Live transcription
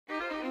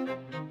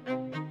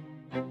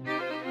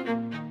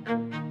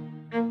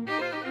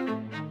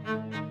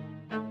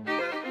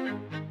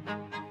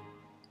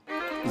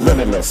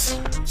Limitless,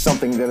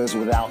 something that is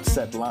without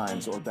set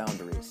lines or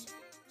boundaries.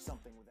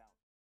 Something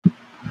without.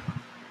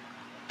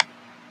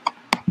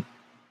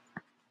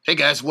 Hey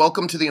guys,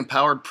 welcome to the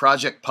Empowered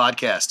Project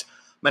Podcast.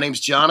 My name's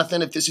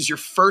Jonathan. If this is your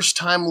first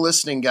time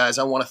listening, guys,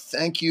 I want to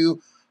thank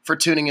you for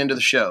tuning into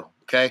the show,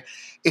 okay?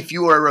 If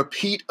you are a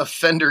repeat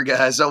offender,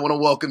 guys, I want to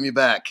welcome you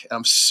back.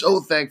 I'm so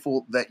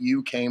thankful that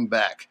you came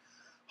back.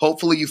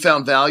 Hopefully you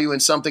found value in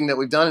something that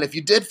we've done, and if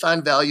you did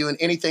find value in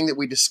anything that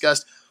we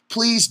discussed,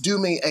 please do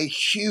me a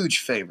huge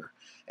favor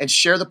and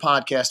share the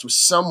podcast with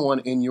someone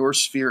in your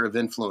sphere of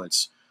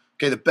influence.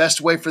 Okay, the best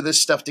way for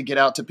this stuff to get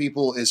out to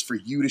people is for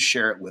you to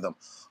share it with them.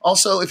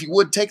 Also, if you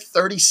would, take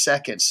 30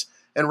 seconds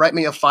and write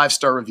me a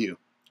 5-star review.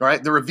 All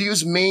right, the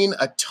reviews mean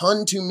a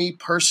ton to me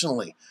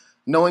personally.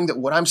 Knowing that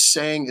what I'm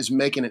saying is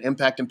making an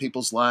impact in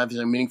people's lives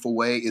in a meaningful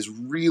way is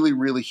really,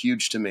 really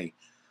huge to me.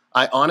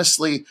 I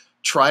honestly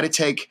try to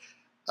take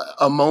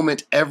a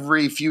moment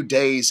every few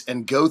days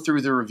and go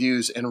through the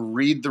reviews and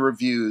read the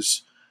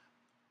reviews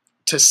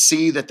to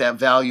see that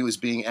value is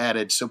being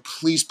added. So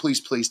please,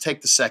 please, please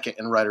take the second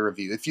and write a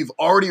review. If you've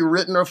already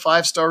written a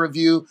 5-star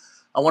review,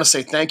 I want to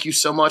say thank you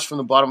so much from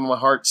the bottom of my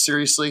heart,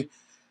 seriously.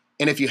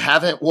 And if you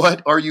haven't,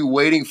 what are you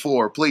waiting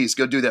for? Please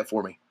go do that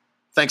for me.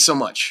 Thanks so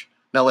much.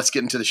 Now let's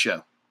get into the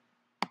show.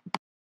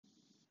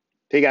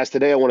 Hey guys,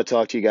 today I want to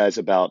talk to you guys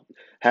about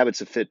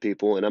habits of fit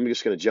people, and I'm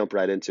just going to jump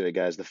right into it,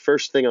 guys. The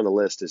first thing on the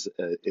list is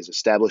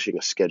establishing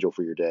a schedule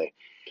for your day.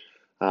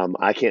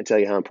 I can't tell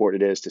you how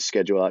important it is to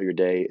schedule out your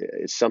day.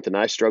 It's something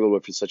I struggled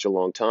with for such a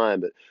long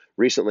time, but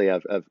recently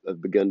I've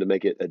begun to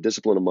make it a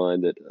discipline of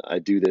mine that I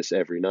do this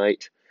every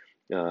night.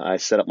 I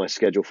set up my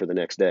schedule for the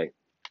next day.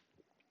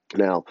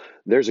 Now,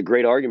 there's a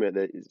great argument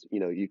that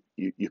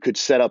you could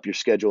set up your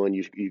schedule and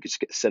you could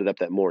set it up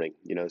that morning.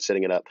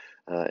 Setting it up,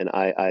 and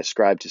I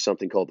ascribe to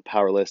something called the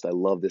power list. I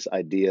love this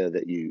idea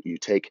that you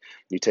take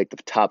the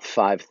top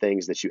 5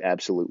 things that you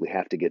absolutely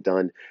have to get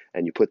done,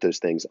 and you put those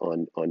things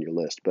on your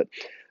list. But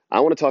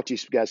I want to talk to you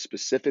guys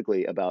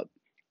specifically about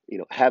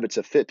habits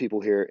of fit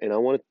people here, and I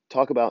want to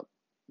talk about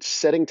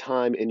setting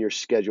time in your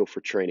schedule for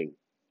training.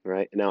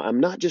 Right now,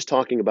 I'm not just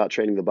talking about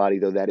training the body,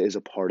 though that is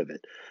a part of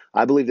it.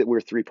 I believe that we're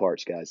 3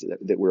 parts, guys,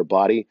 that we're a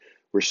body,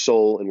 we're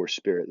soul, and we're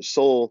spirit. The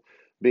soul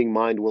being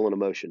mind, will, and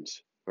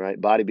emotions, right?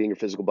 Body being your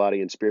physical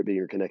body, and spirit being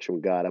your connection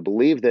with God. I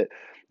believe that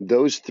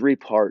those 3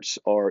 parts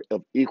are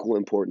of equal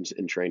importance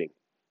in training.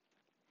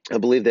 I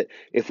believe that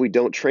if we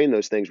don't train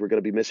those things, we're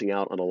going to be missing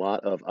out on a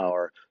lot of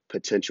our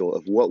potential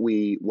of what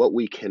we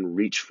can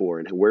reach for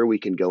and where we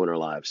can go in our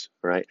lives,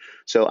 right?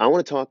 So I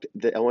want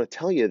to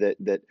tell you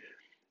that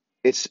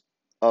it's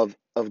of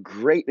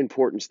great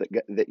importance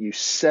that you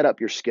set up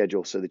your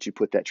schedule so that you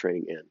put that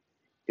training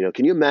in.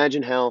 Can you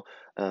imagine how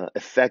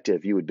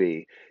effective you would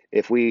be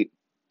if we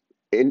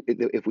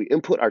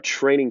input our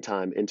training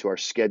time into our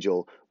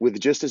schedule with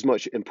just as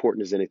much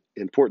importance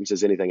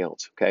as anything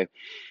else? Okay,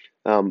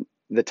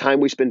 the time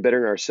we spend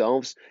bettering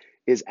ourselves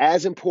is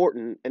as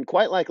important, and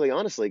quite likely,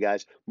 honestly,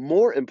 guys,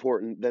 more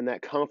important than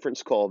that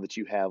conference call that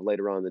you have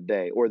later on in the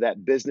day, or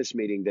that business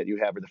meeting that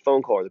you have, or the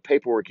phone call, or the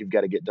paperwork you've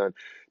got to get done.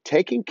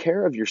 Taking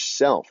care of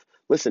yourself.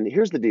 Listen,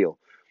 here's the deal.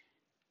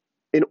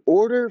 In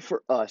order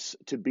for us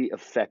to be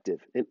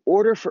effective, in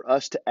order for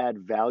us to add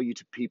value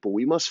to people,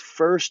 we must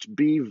first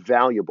be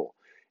valuable.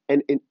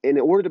 And in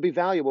order to be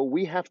valuable,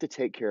 we have to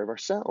take care of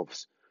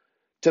ourselves.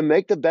 To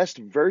make the best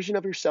version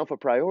of yourself a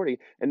priority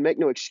and make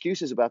no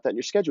excuses about that in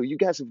your schedule, you've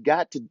got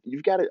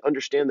to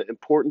understand the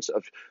importance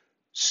of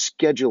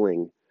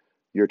scheduling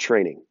your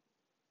training.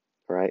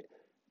 All right.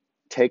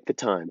 Take the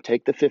time,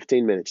 take the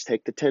 15 minutes,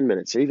 take the 10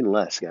 minutes, or even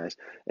less, guys.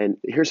 And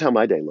here's how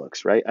my day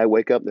looks, right? I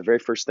wake up, the very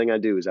first thing I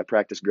do is I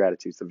practice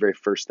gratitude. It's the very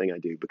first thing I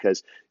do,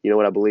 because you know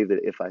what? I believe that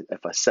if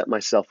I set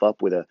myself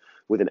up with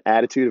an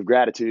attitude of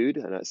gratitude,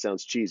 and that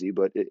sounds cheesy,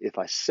 but if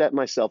I set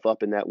myself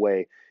up in that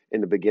way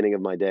in the beginning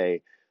of my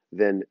day,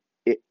 then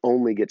it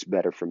only gets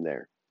better from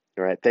there.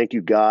 All right. Thank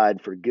you,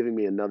 God, for giving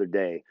me another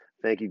day.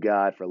 Thank you,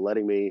 God, for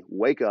letting me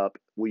wake up.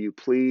 Will you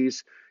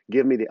please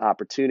give me the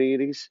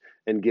opportunities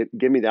and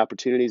give me the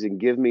opportunities and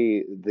give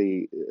me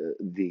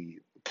the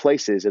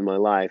places in my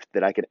life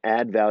that I can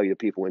add value to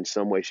people in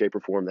some way, shape,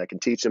 or form, that I can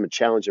teach them and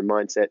challenge their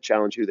mindset,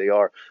 challenge who they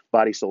are,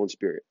 body, soul, and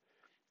spirit.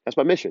 That's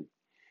my mission.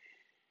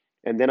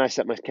 And then I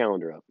set my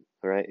calendar up.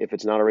 All right. If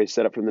it's not already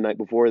set up from the night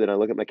before, then I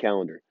look at my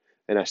calendar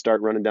and I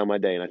start running down my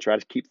day, and I try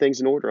to keep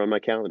things in order on my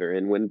calendar.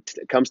 And when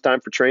it comes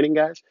time for training,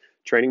 guys,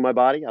 training my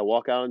body, I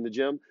walk out in the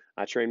gym,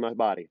 I train my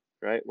body.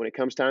 Right. When it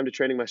comes time to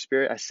training my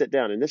spirit, I sit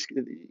down. And this,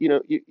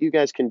 you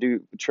guys can do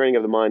training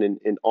of the mind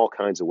in all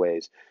kinds of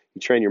ways. You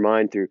train your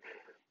mind through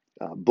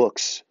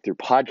books, through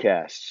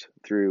podcasts,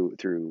 through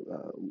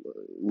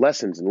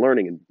lessons and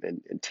learning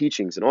and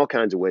teachings, and all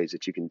kinds of ways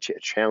that you can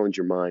challenge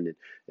your mind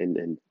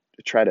and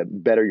try to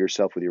better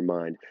yourself with your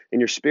mind and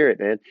your spirit,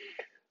 man.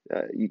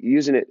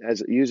 Using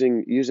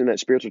that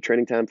spiritual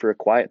training time for a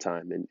quiet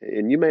time,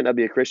 and you may not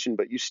be a Christian,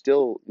 but you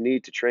still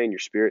need to train your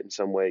spirit in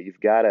some way.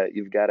 You've got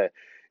to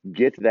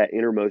get that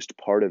innermost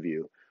part of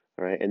you.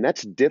 All right. And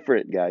that's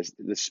different, guys.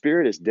 The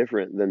spirit is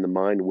different than the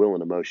mind, will,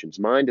 and emotions.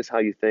 Mind is how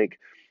you think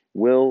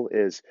Will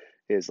is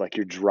like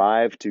your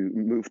drive to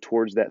move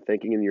towards that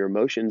thinking, and your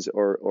emotions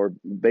or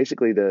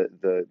basically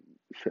the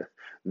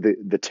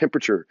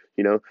temperature,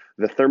 the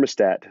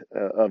thermostat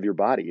of your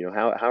body.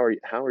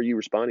 How are you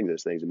responding to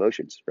those things,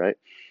 emotions, right?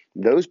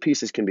 Those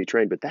pieces can be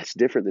trained, but that's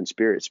different than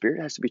spirit.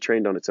 Spirit has to be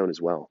trained on its own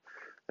as well.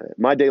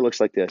 My day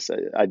looks like this.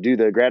 I do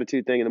the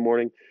gratitude thing in the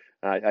morning.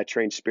 I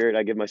train spirit.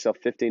 I give myself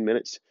 15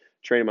 minutes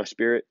training my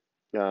spirit.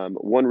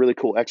 One really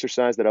cool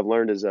exercise that I've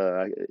learned is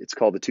it's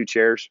called the two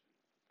chairs.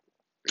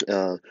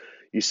 Uh,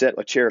 you set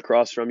a chair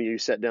across from you. You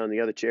set down in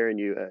the other chair, and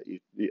you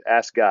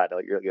ask God.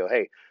 Like you go,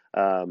 hey,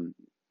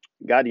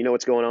 God, do you know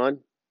what's going on?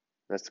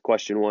 That's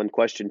question one.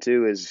 Question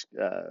two is,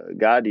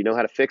 God, do you know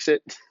how to fix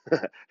it?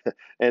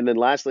 And then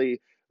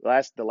lastly,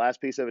 the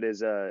last piece of it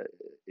is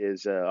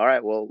all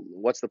right. Well,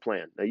 what's the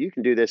plan? Now you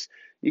can do this.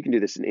 You can do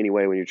this in any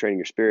way when you're training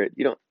your spirit.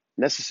 You don't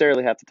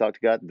necessarily have to talk to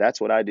God.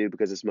 That's what I do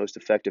because it's most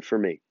effective for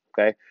me.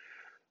 Okay.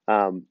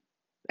 Um,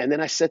 and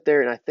then I sit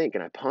there and I think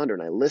and I ponder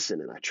and I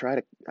listen and I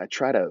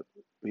try to,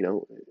 you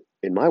know,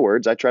 in my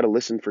words, I try to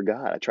listen for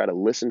God. I try to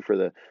listen for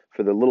the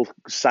little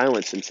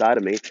silence inside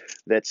of me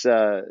that's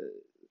uh,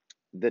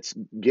 that's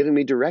giving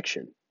me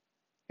direction.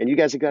 And you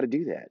guys have got to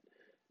do that.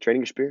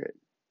 Training your spirit,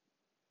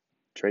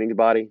 training the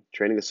body,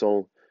 training the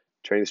soul,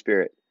 training the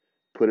spirit.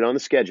 Put it on the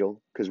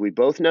schedule because we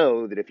both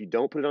know that if you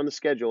don't put it on the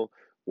schedule,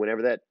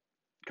 whenever that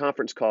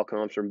conference call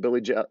comes from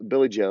Billy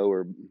Joe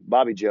or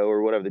Bobby Joe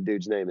or whatever the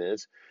dude's name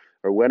is,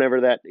 or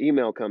whenever that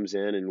email comes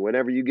in, and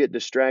whenever you get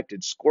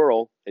distracted,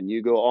 squirrel, and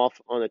you go off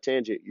on a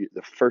tangent,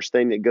 the first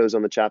thing that goes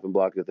on the chopping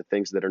block are the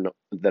things that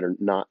are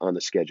not on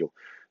the schedule.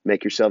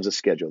 Make yourselves a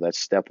schedule. That's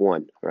step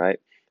one, right?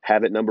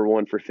 Habit number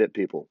one for fit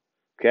people.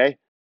 Okay.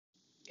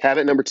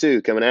 Habit number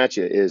two coming at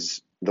you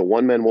is the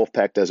one man wolf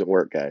pack doesn't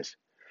work, guys.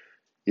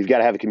 You've got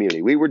to have a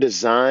community. We were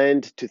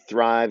designed to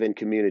thrive in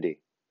community.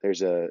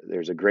 There's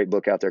a great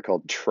book out there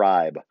called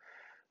Tribe,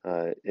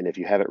 and if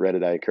you haven't read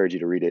it, I encourage you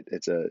to read it.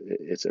 It's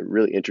a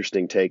really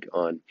interesting take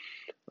on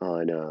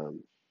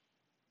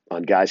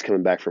on guys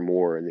coming back from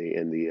war and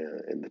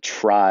the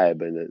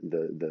tribe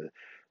and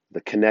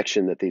the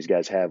connection that these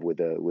guys have with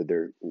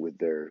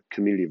their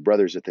community of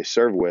brothers that they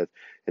serve with,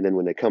 and then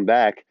when they come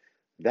back,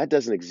 that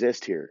doesn't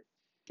exist here.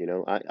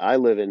 I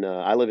live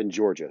in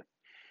Georgia,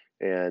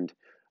 and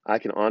I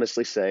can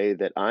honestly say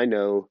that I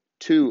know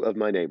two of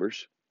my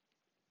neighbors,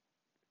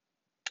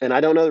 and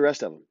I don't know the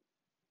rest of them.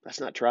 That's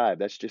not tribe.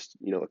 That's just,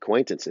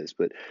 acquaintances.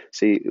 But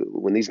see,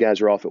 when these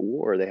guys are off at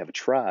war, they have a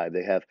tribe.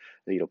 They have,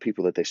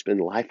 people that they spend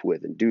life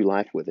with and do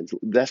life with. And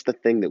that's the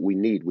thing that we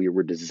need. We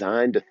were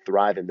designed to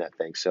thrive in that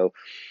thing. So,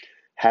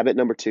 habit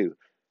number two,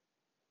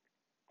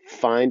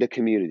 find a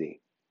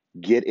community,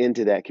 get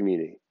into that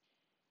community.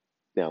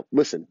 Now,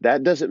 listen,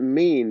 that doesn't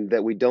mean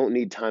that we don't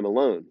need time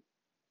alone,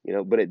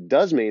 but it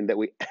does mean that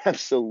we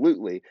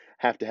absolutely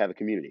have to have a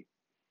community.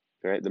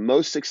 All right. The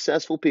most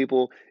successful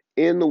people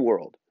in the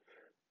world,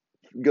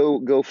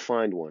 go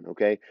find one,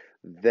 okay?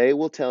 They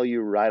will tell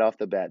you right off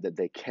the bat that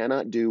they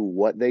cannot do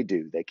what they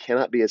do. They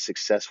cannot be as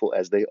successful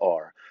as they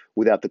are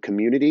without the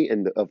community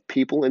of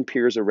people and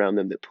peers around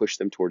them that push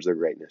them towards their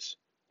greatness.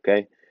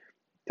 Okay?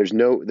 There's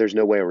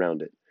no way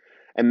around it.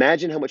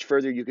 Imagine how much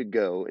further you could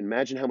go.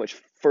 Imagine how much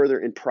further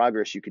in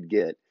progress you could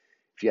get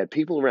if you had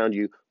people around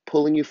you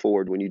pulling you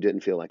forward when you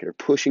didn't feel like it or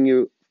pushing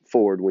you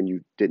forward when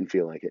you didn't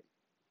feel like it.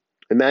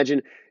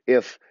 Imagine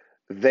if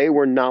they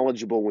were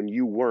knowledgeable when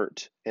you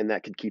weren't, and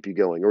that could keep you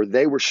going, or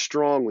they were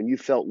strong when you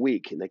felt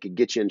weak, and they could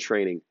get you in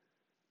training.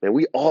 And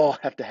we all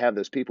have to have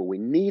those people. We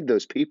need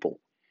those people.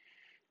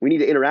 We need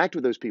to interact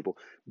with those people.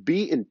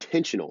 Be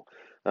intentional.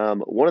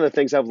 One of the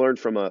things I've learned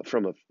from a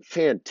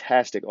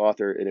fantastic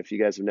author, and if you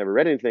guys have never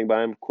read anything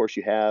by him, of course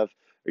you have,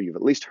 or you've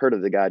at least heard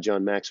of the guy,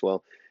 John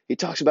Maxwell. He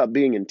talks about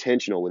being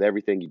intentional with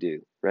everything you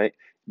do, right?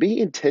 Be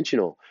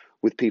intentional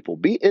with people.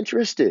 Be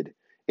interested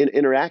in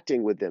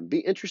interacting with them. Be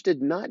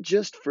interested not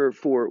just for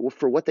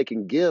what they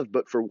can give,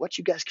 but for what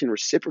you guys can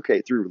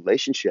reciprocate through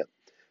relationship.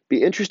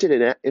 Be interested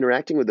in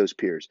interacting with those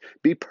peers.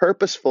 Be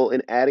purposeful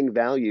in adding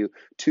value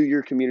to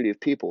your community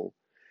of people.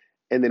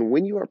 And then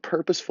when you are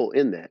purposeful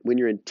in that, when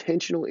you're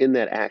intentional in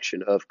that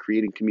action of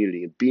creating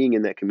community and being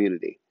in that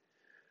community,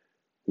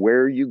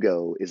 where you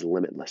go is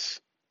limitless.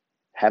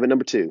 Habit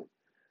number two,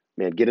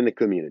 man, get in the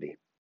community.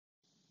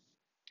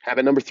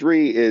 Habit number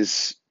three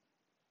is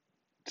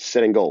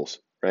setting goals,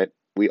 right?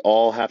 We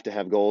all have to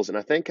have goals, and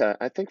I think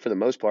for the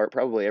most part,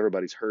 probably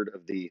everybody's heard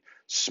of the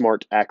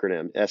SMART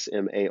acronym,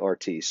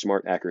 SMART,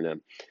 SMART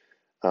acronym.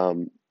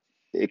 Um,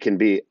 it can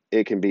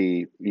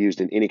be used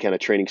in any kind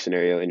of training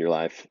scenario in your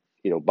life.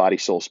 Body,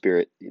 soul,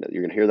 spirit.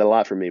 You're going to hear that a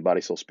lot from me,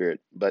 body, soul,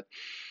 spirit. But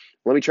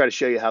let me try to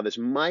show you how this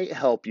might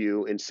help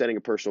you in setting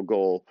a personal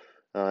goal.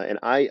 And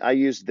I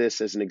use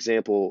this as an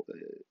example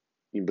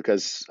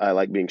because I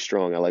like being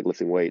strong. I like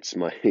lifting weights.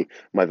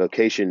 My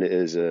vocation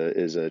is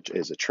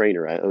a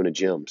trainer. I own a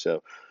gym.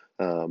 So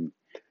um,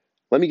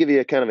 let me give you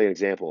a kind of an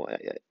example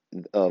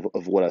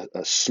of what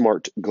a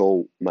SMART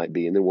goal might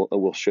be, and then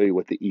we'll show you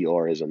what the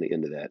ER is on the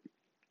end of that.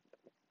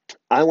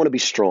 I want to be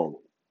strong.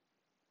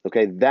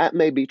 Okay, that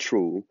may be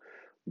true,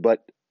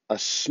 but a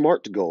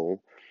SMART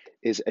goal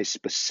is a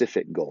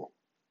specific goal.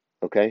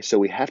 Okay, so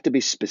we have to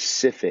be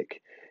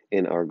specific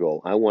in our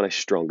goal. I want a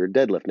stronger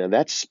deadlift. Now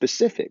that's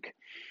specific,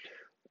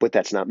 but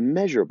that's not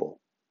measurable.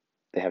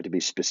 They have to be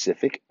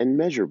specific and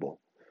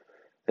measurable.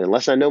 And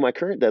unless I know my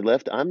current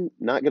deadlift, I'm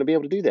not going to be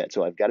able to do that.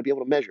 So I've got to be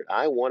able to measure it.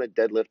 I want a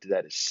deadlift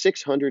that is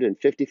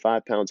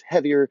 655 pounds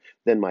heavier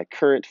than my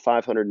current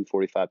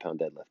 545-pound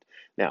deadlift.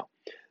 Now,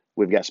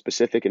 we've got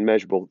specific and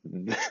measurable.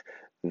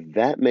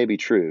 That may be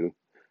true,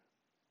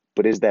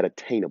 but is that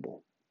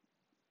attainable?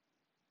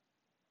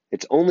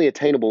 It's only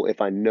attainable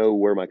if I know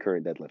where my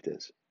current deadlift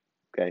is.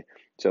 Okay,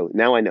 so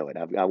now I know it.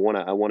 I want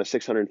a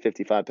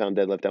 655-pound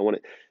deadlift. I want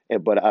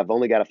it, but I've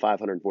only got a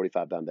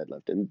 545-pound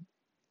deadlift. And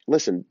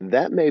listen,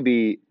 that may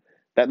be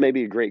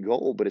a great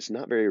goal, but it's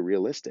not very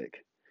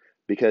realistic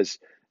because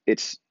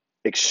it's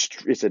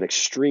an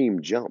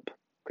extreme jump.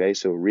 Okay,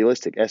 so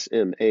realistic,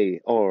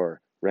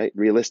 SMAR, right?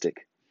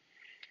 Realistic.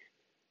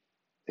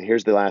 And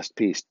here's the last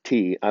piece,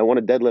 T. I want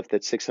a deadlift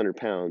that's 600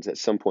 pounds at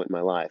some point in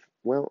my life.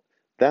 Well,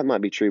 that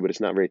might be true, but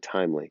it's not very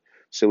timely.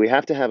 So we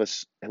have to have a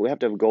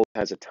goal that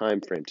has a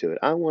time frame to it.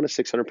 I want a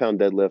 600-pound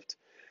deadlift,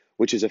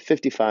 which is a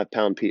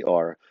 55-pound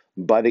PR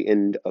by the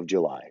end of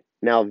July.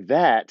 Now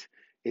that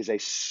is a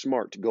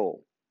smart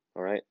goal.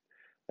 All right,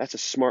 that's a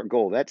smart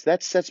goal.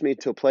 That sets me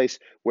to a place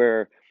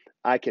where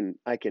I can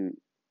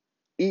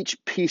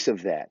each piece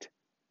of that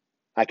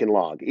I can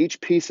log.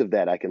 Each piece of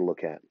that I can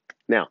look at.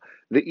 Now,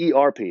 the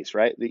ER piece,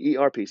 right? The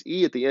ER piece,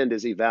 E at the end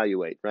is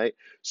evaluate, right?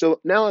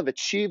 So now I've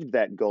achieved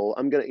that goal.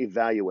 I'm going to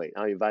evaluate.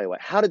 I'll evaluate.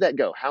 How did that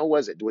go? How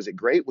was it? Was it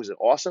great? Was it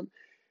awesome?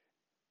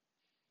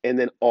 And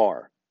then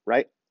R,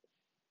 right?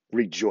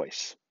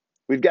 Rejoice.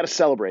 We've got to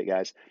celebrate,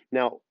 guys.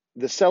 Now,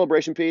 the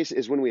celebration piece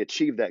is when we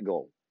achieve that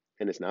goal.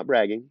 And it's not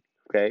bragging,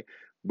 okay?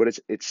 But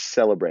it's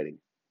celebrating.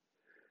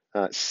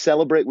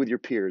 Celebrate with your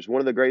peers.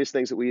 One of the greatest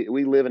things that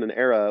we live in an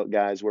era,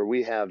 guys, where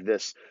we have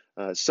this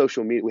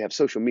social media, we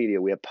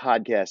have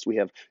podcasts, we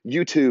have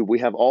YouTube, we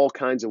have all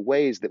kinds of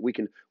ways that we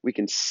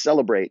can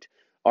celebrate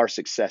our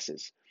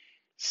successes.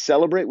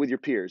 Celebrate with your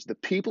peers. The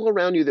people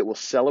around you that will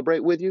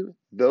celebrate with you,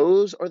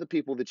 those are the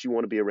people that you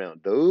want to be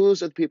around.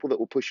 Those are the people that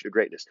will push you to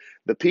greatness.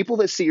 The people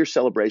that see your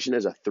celebration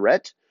as a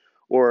threat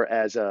or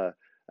as a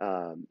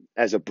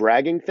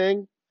bragging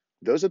thing,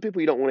 those are the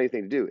people you don't want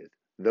anything to do with.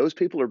 Those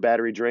people are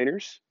battery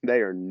drainers.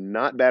 They are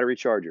not battery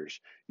chargers.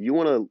 You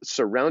want to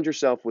surround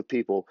yourself with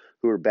people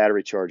who are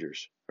battery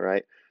chargers, all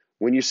right?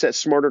 When you set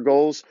smarter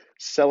goals,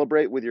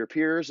 celebrate with your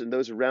peers and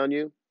those around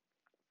you,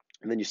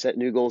 and then you set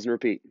new goals and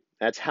repeat.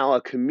 That's how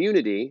a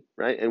community,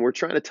 right? And we're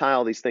trying to tie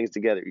all these things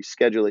together. You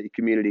schedule it, your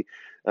community,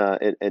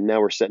 and now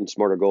we're setting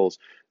smarter goals.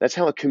 That's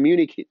how a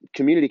community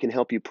can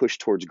help you push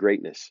towards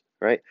greatness,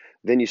 right?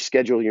 Then you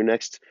schedule your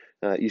next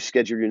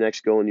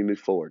goal and you move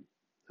forward,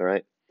 all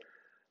right?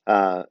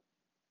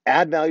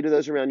 Add value to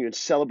those around you and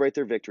celebrate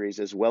their victories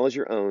as well as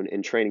your own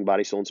in training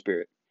body, soul, and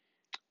spirit.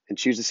 And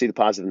choose to see the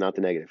positive, not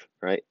the negative,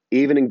 right?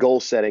 Even in goal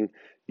setting,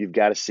 you've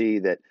got to see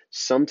that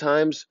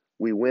sometimes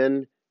we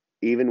win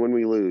even when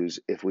we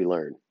lose if we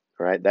learn,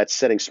 all right? That's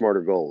setting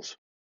smarter goals.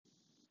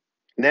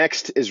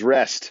 Next is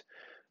rest.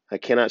 I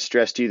cannot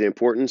stress to you the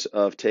importance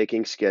of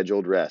taking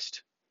scheduled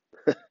rest.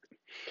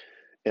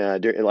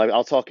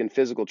 I'll talk in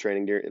physical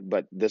training,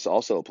 but this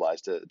also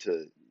applies to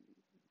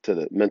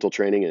the mental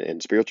training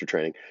and spiritual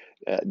training.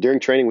 During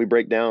training, we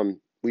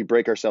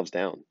break ourselves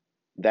down.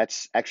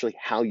 That's actually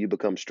how you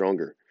become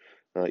stronger.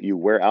 You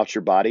wear out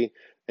your body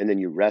and then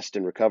you rest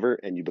and recover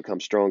and you become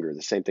stronger.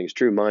 The same thing is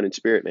true, mind and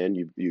spirit, man.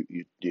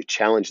 You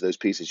challenge those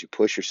pieces, you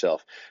push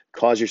yourself,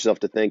 cause yourself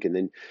to think. And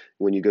then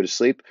when you go to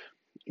sleep,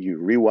 you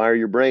rewire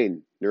your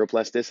brain,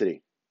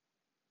 neuroplasticity.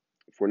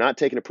 If we're not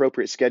taking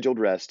appropriate scheduled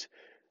rest,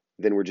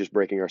 then we're just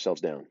breaking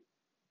ourselves down.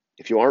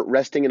 If you aren't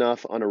resting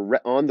enough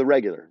on the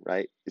regular,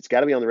 right? It's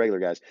got to be on the regular,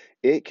 guys.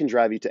 It can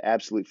drive you to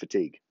absolute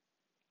fatigue.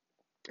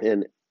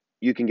 And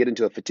you can get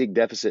into a fatigue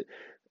deficit.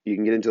 You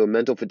can get into a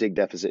mental fatigue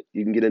deficit.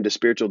 You can get into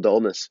spiritual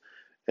dullness.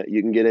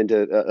 You can get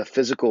into a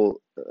physical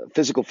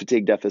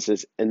fatigue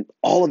deficits. And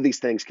all of these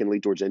things can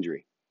lead towards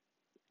injury.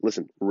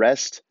 Listen,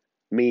 rest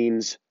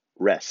means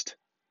rest.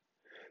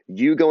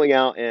 You going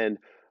out and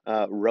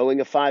rowing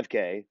a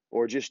 5K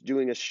or just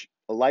doing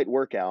a light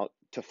workout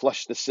to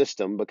flush the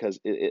system, because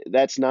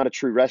that's not a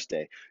true rest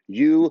day.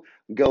 You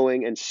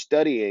going and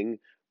studying,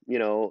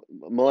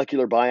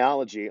 molecular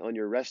biology on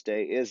your rest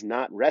day is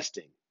not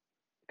resting.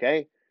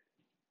 Okay?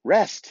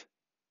 Rest.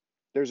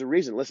 There's a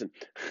reason. Listen,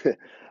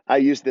 I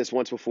used this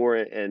once before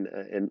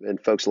and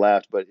folks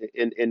laughed, but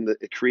in the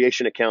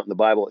creation account in the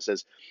Bible, it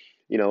says,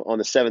 on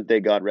the seventh day,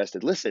 God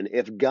rested. Listen,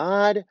 if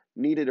God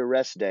needed a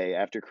rest day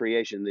after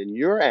creation, then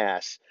your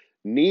ass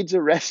needs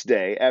a rest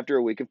day after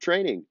a week of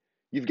training.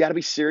 You've got to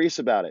be serious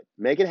about it.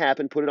 Make it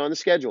happen. Put it on the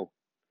schedule.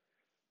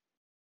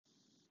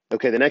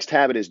 Okay, the next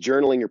habit is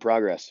journaling your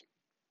progress.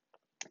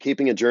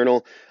 Keeping a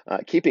journal,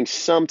 keeping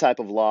some type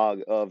of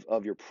log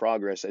of your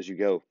progress as you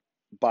go,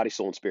 body,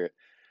 soul, and spirit.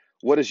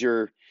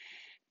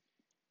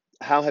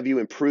 How have you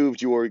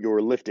improved your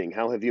lifting?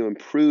 How have you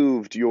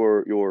improved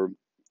your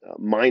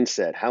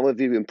mindset? How have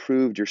you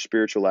improved your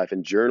spiritual life?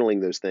 And journaling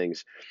those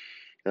things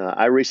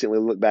I recently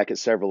looked back at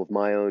several of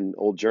my own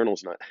old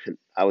journals, and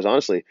I was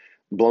honestly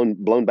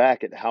blown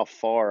back at how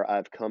far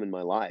I've come in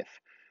my life.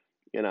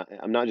 And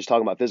I'm not just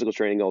talking about physical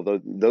training, although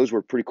those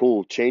were pretty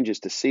cool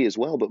changes to see as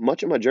well. But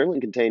much of my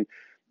journaling contained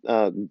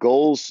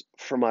goals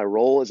for my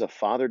role as a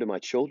father to my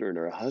children,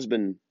 or a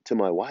husband to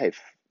my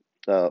wife,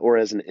 or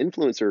as an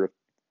influencer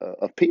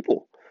of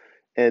people.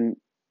 And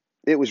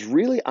it was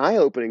really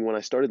eye-opening when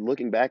I started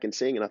looking back and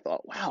seeing, and I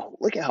thought, wow,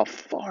 look at how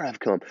far I've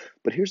come.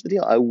 But here's the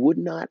deal: I would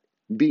not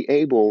be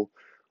able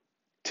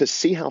to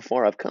see how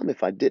far I've come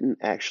if I didn't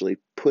actually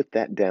put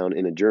that down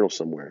in a journal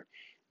somewhere.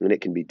 And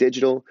it can be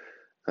digital.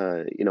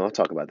 I'll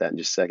talk about that in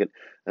just a second.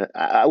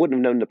 I wouldn't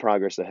have known the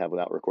progress I have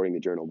without recording the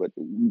journal. But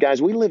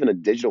guys, we live in a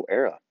digital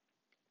era.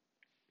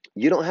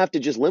 You don't have to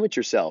just limit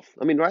yourself.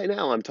 I mean, right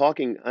now I'm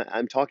talking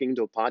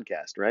to a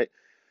podcast, right?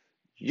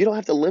 You don't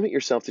have to limit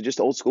yourself to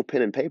just old school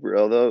pen and paper.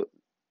 Although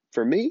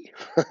for me,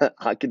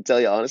 I can tell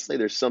you honestly,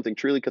 there's something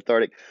truly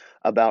cathartic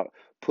about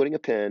putting a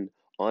pen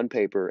on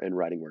paper and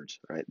writing words,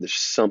 right? There's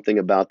something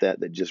about that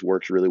that just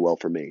works really well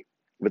for me.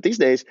 But these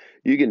days,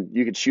 you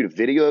could shoot a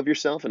video of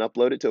yourself and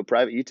upload it to a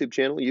private YouTube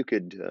channel. You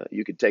could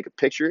take a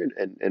picture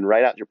and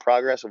write out your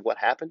progress of what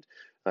happened.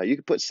 You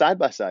could put side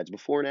by sides,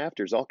 before and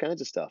afters, all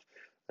kinds of stuff.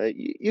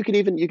 You could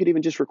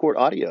even just record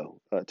audio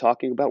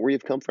talking about where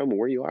you've come from and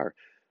where you are.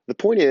 The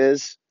point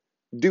is,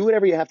 do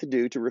whatever you have to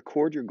do to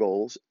record your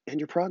goals and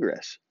your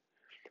progress.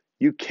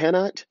 You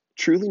cannot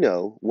truly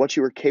know what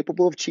you are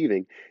capable of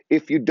achieving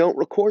if you don't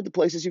record the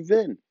places you've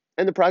been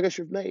and the progress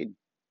you've made.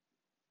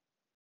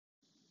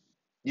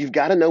 You've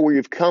got to know where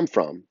you've come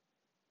from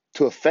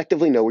to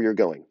effectively know where you're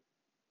going.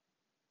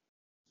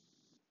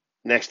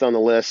 Next on the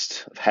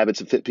list of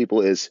habits of fit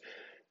people is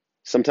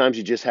sometimes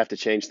you just have to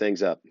change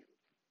things up.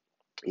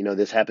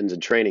 This happens in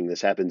training,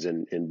 this happens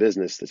in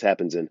business, this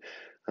happens in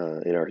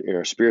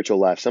our spiritual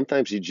life.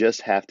 Sometimes you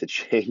just have to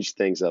change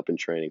things up in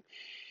training.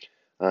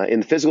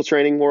 In the physical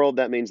training world,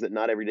 that means that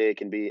not every day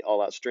can be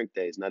all-out strength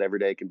days. Not every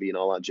day can be an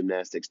all-out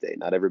gymnastics day.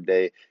 Not every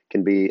day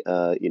can be,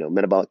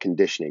 metabolic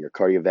conditioning or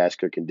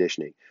cardiovascular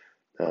conditioning.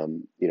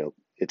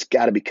 It's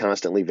got to be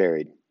constantly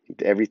varied.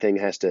 Everything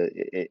has to.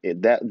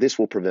 This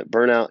will prevent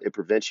burnout. It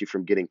prevents you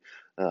from getting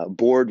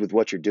bored with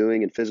what you're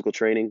doing in physical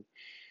training.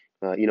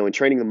 In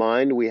training the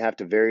mind, we have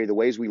to vary the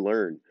ways we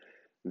learn.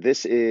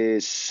 This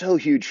is so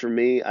huge for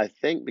me, I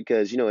think,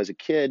 because, as a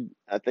kid,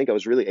 I think I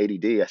was really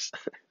ADD.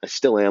 I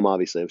still am,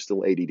 obviously. I'm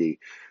still ADD.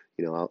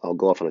 I'll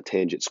go off on a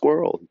tangent,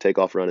 squirrel, and take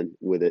off running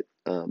with it.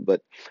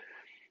 But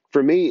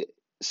for me,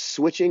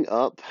 switching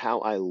up how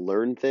I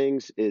learn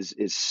things is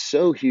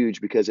so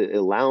huge because it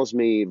allows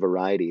me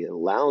variety. It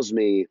allows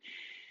me,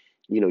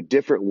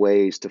 different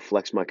ways to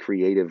flex my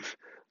creative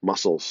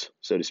muscles,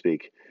 so to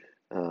speak.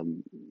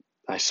 Um,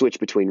 I switch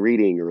between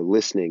reading or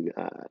listening,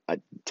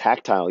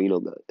 tactile.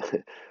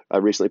 I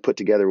recently put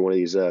together one of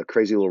these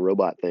crazy little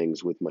robot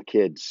things with my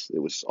kids. It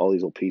was all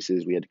these little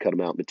pieces. We had to cut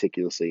them out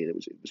meticulously,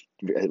 and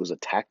it was a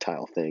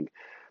tactile thing,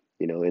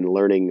 and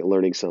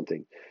learning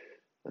something.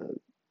 Uh,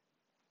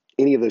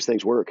 any of those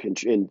things work.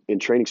 In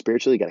training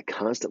spiritually, you got to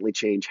constantly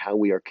change how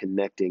we are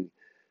connecting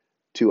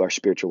to our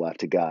spiritual life,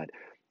 to God.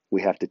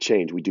 We have to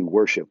change. We do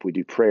worship, we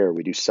do prayer,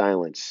 we do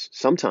silence.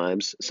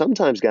 Sometimes,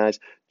 guys,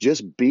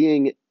 just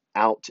being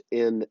out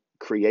in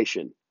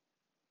creation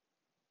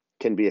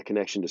can be a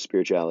connection to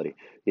spirituality.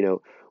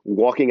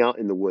 Walking out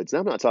in the woods. Now,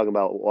 I'm not talking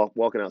about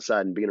walking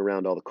outside and being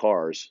around all the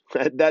cars.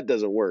 That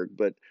doesn't work.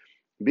 But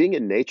being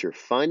in nature,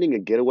 finding a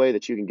getaway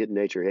that you can get in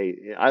nature.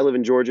 Hey, I live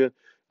in Georgia.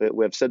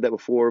 We have said that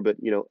before, but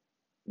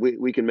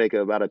we can make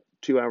about a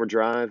 2-hour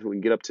drive. We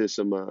can get up to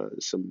some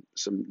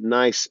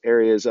nice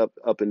areas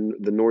up in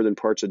the northern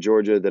parts of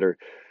Georgia that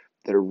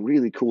are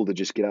really cool to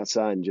just get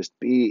outside and just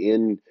be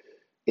in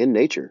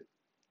nature.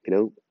 You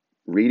know,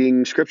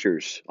 reading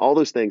scriptures, all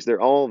those things.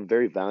 They're all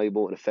very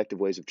valuable and effective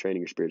ways of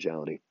training your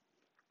spirituality.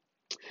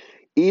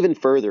 Even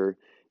further,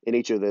 in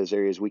each of those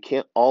areas, we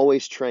can't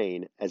always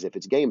train as if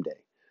it's game day.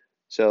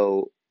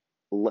 So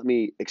let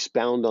me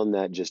expound on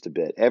that just a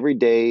bit. Every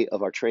day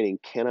of our training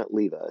cannot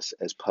leave us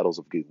as puddles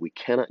of goo. We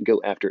cannot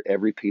go after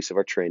every piece of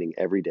our training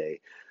every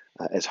day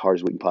as hard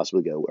as we can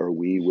possibly go, or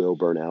we will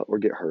burn out or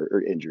get hurt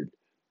or injured.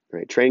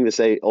 Right? Training to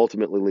say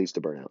ultimately leads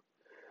to burnout.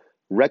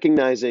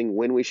 Recognizing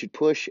when we should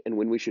push and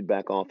when we should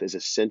back off is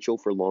essential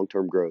for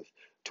long-term growth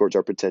towards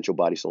our potential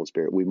body, soul, and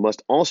spirit. We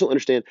must also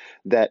understand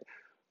that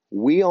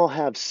we all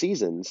have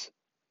seasons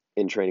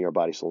in training our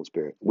body, soul, and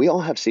spirit. We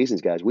all have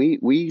seasons, guys.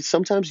 We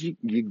sometimes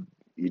you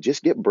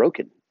just get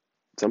broken.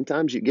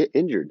 Sometimes you get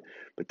injured,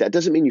 but that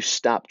doesn't mean you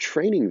stop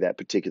training that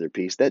particular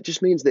piece. That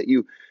just means that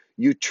you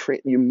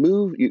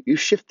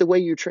shift the way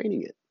you're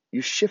training it.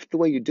 You shift the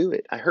way you do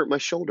it. I hurt my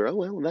shoulder. Oh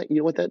well, you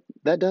know what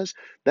that does?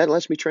 That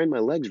lets me train my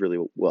legs really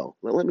well.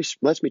 That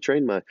lets me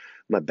train my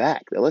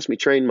back. That lets me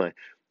train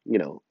you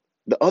know,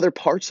 the other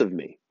parts of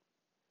me.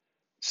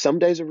 Some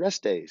days are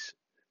rest days.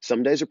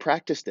 Some days are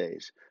practice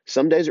days.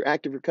 Some days are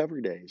active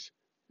recovery days.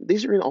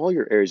 These are in all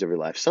your areas of your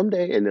life.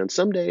 And on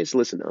some days,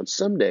 listen, on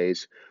some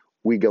days,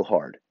 we go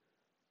hard,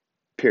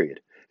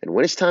 period. And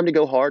when it's time to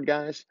go hard,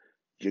 guys,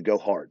 you go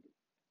hard,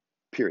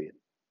 period.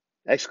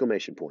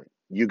 Exclamation point.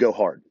 You go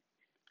hard.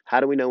 How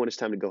do we know when it's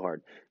time to go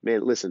hard?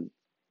 Man, listen,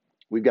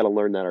 we've got to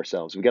learn that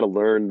ourselves. We've got to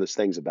learn those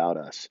things about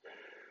us.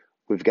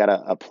 We've got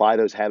to apply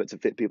those habits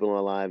that fit people in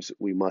our lives.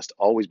 We must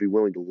always be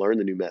willing to learn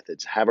the new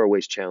methods, have our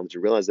ways challenged,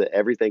 and realize that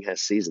everything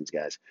has seasons,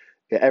 guys.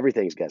 Yeah,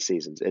 everything's got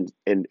seasons,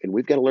 and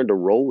we've got to learn to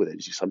roll with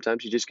it.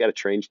 Sometimes you just got to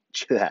change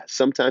that.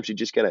 Sometimes you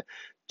just got to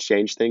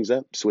change things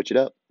up, switch it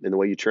up in the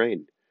way you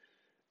train,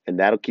 and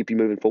that'll keep you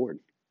moving forward.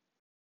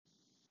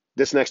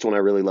 This next one I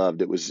really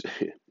loved. It was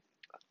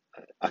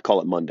I call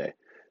it Monday.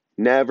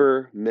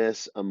 Never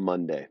miss a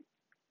Monday.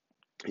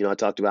 I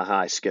talked about how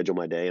I schedule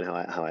my day and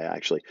how I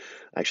actually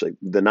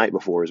the night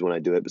before is when I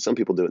do it, but some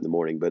people do it in the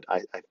morning. But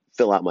I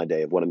fill out my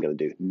day of what I'm going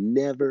to do.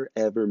 Never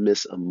ever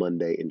miss a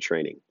Monday in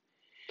training.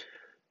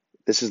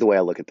 This is the way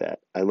I look at that.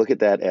 I look at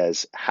that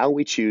as how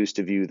we choose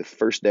to view the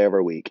first day of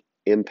our week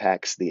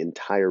impacts the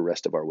entire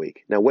rest of our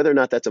week. Now, whether or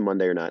not that's a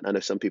Monday or not, I know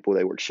some people,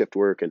 they work shift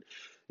work and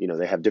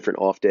they have different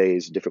off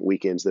days, different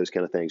weekends, those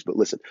kind of things. But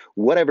listen,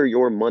 whatever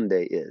your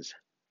Monday is,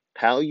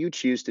 how you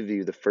choose to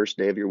view the first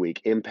day of your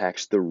week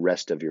impacts the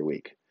rest of your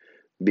week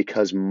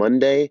because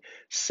Monday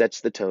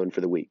sets the tone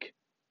for the week.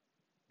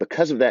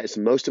 Because of that, it's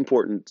most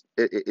important,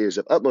 it is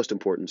of utmost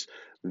importance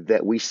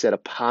that we set a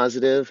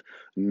positive,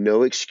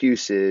 no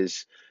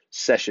excuses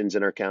sessions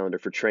in our calendar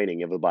for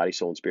training of the body,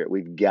 soul, and spirit.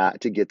 We've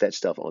got to get that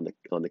stuff on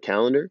the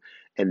calendar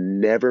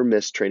and never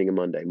miss training on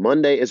Monday.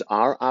 Monday is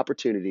our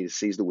opportunity to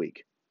seize the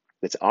week.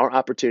 It's our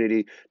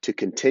opportunity to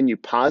continue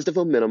positive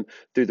momentum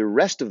through the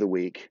rest of the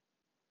week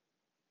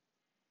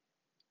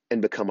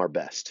and become our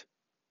best.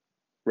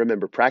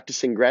 Remember,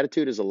 practicing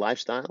gratitude is a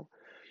lifestyle.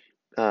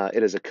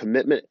 It is a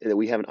commitment that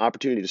we have an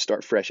opportunity to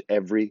start fresh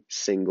every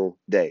single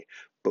day.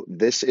 But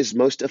this is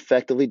most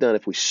effectively done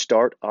if we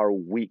start our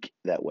week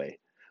that way.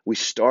 We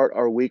start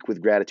our week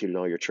with gratitude in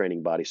all your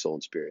training, body, soul,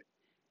 and spirit.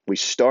 We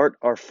start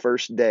our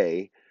first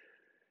day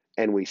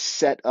and we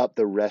set up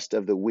the rest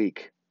of the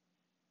week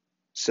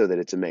so that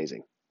it's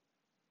amazing.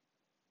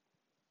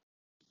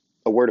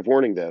 A word of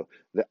warning, though,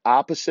 the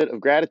opposite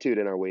of gratitude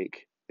in our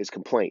week is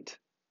complaint.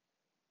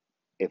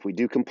 If we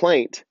do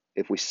complaint,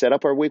 if we set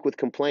up our week with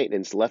complaint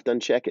and it's left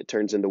unchecked, it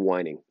turns into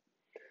whining.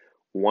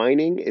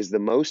 Whining is the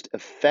most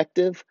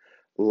effective,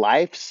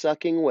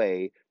 life-sucking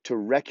way to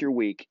wreck your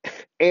week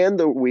and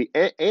the week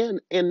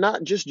and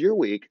not just your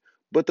week,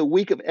 but the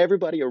week of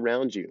everybody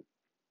around you.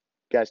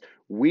 Guys,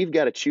 we've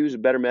got to choose a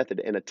better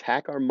method and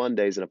attack our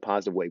Mondays in a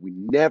positive way. We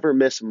never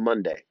miss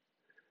Monday.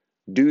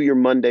 Do your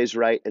Mondays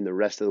right, and the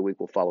rest of the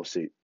week will follow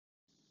suit.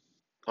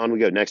 On we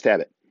go. Next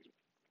habit.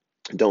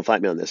 Don't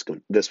fight me on this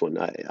one.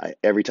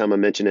 Every time I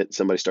mention it,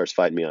 somebody starts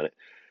fighting me on it.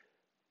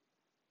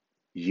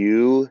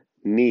 You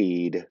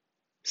need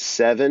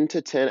 7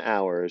 to 10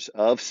 hours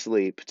of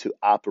sleep to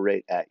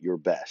operate at your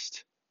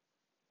best.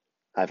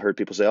 I've heard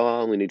people say, oh,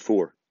 I only need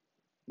 4.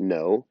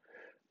 No,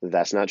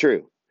 that's not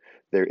true.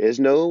 There is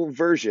no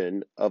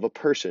version of a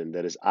person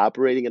that is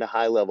operating at a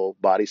high level,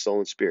 body, soul,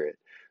 and spirit,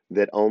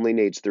 that only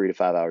needs 3 to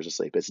 5 hours of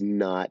sleep. It's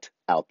not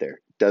out there.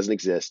 It doesn't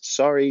exist.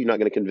 Sorry, you're not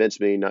going to convince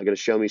me, not going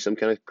to show me some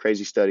kind of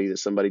crazy study that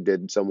somebody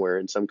did somewhere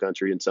in some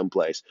country in some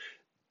place.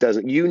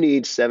 You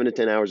need 7 to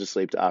 10 hours of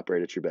sleep to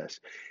operate at your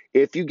best.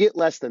 If you get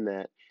less than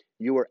that,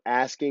 you are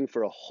asking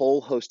for a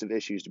whole host of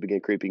issues to begin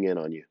creeping in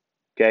on you.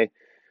 Okay,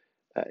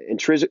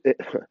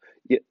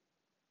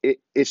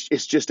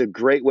 it's just a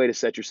great way to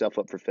set yourself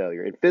up for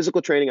failure. In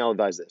physical training, I'll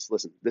advise this.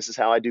 Listen, this is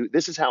how I do.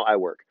 This is how I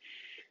work.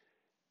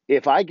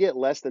 If I get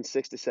less than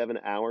 6 to 7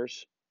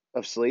 hours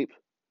of sleep,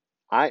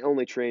 I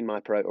only train my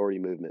priority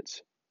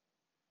movements.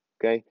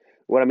 Okay,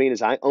 what I mean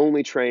is I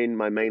only train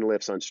my main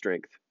lifts on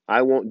strength.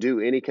 I won't do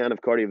any kind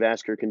of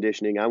cardiovascular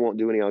conditioning. I won't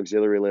do any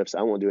auxiliary lifts.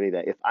 I won't do any of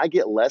that. If I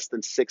get less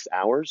than 6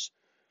 hours,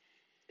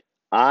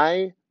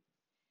 I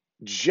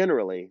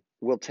generally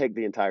will take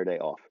the entire day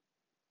off,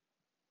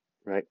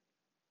 right?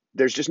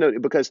 There's just no,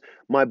 because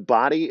my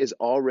body is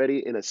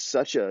already in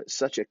such a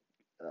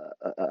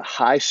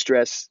high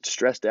stress,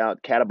 stressed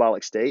out,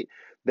 catabolic state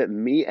that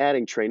me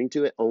adding training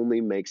to it only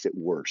makes it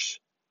worse.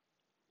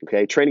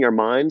 Okay, training our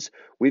minds,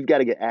 we've got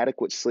to get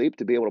adequate sleep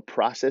to be able to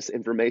process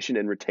information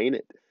and retain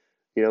it.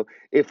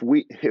 If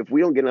we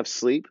don't get enough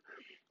sleep,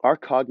 our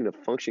cognitive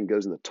function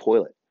goes in the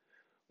toilet.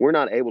 We're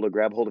not able to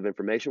grab hold of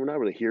information. We're not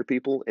able to hear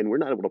people, and we're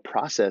not able to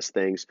process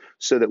things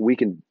so that we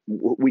can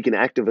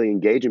actively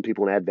engage in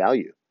people and add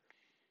value.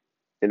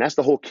 And that's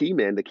the whole key,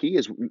 man. The key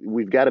is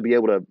we've got to be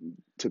able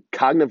to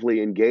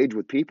cognitively engage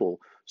with people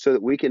so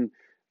that we can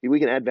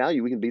add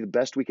value. We can be the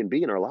best we can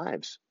be in our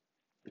lives.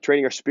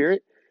 Training our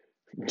spirit.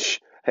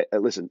 Hey,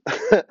 listen,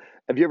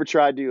 have you ever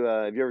tried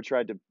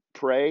to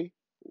pray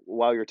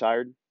while you're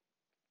tired?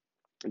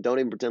 Don't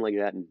even pretend like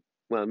you hadn't.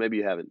 Well, maybe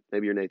you haven't.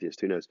 Maybe you're an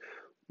atheist. Who knows?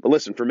 But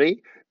listen, for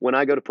me, when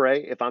I go to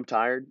pray, if I'm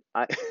tired,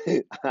 I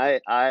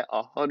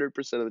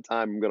 100% of the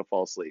time I'm going to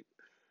fall asleep.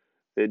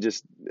 It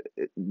just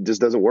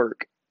doesn't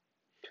work.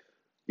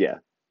 Yeah,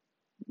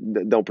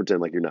 don't pretend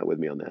like you're not with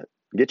me on that.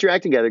 Get your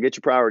act together. Get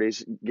your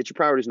priorities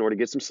in order.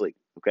 Get some sleep.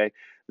 Okay,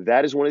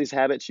 that is one of these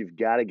habits you've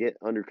got to get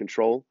under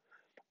control.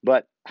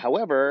 But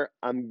however,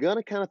 I'm going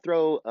to kind of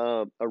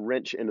throw a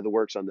wrench into the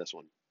works on this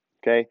one.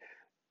 Okay.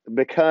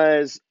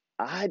 Because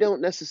I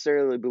don't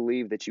necessarily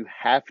believe that you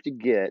have to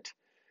get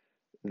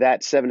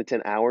that 7 to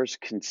 10 hours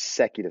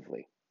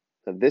consecutively.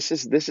 Now, this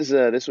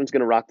one's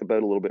going to rock the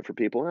boat a little bit for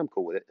people, and I'm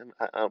cool with it.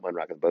 I don't mind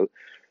rocking the boat.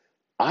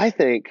 I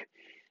think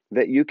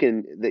that you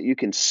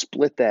can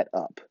split that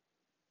up.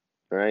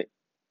 All right.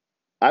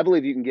 I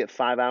believe you can get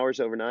 5 hours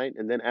overnight,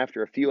 and then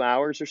after a few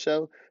hours or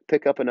so,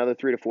 pick up another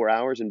 3 to 4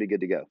 hours and be good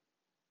to go.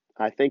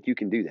 I think you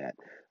can do that.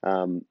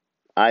 Um,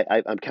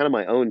 I'm kind of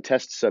my own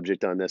test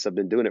subject on this. I've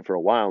been doing it for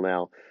a while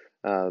now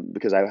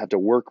because I have to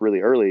work really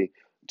early,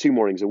 2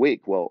 mornings a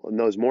week. Well, in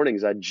those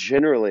mornings, I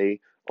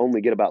generally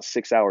only get about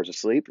 6 hours of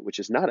sleep, which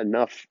is not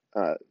enough.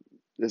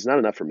 It's not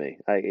enough for me.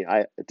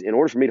 In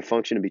order for me to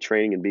function and be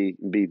training and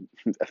be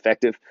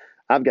effective,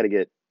 I've got to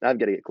get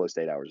close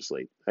to 8 hours of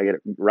sleep. I get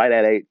it right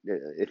at eight,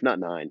 if not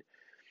nine.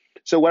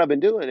 So what I've been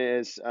doing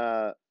is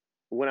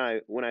when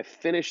I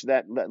finish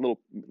that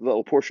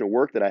little portion of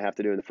work that I have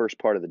to do in the first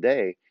part of the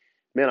day,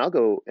 man, I'll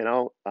go and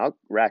I'll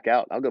rack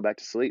out. I'll go back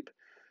to sleep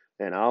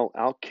and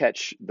I'll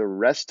catch the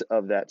rest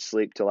of that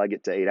sleep till I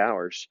get to 8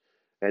 hours,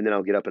 and then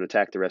I'll get up and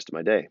attack the rest of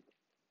my day.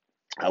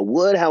 I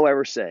would,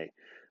 however, say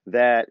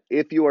that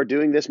if you are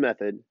doing this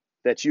method,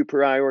 that you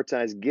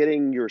prioritize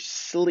getting your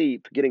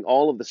sleep, getting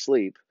all of the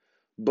sleep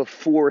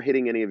before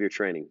hitting any of your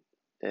training.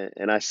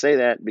 And I say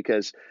that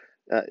because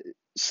uh,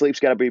 sleep's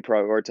got to be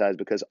prioritized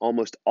because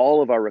almost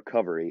all of our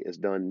recovery is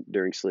done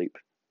during sleep.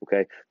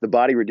 Okay, the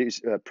body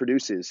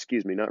produces,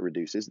 excuse me, not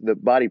reduces. The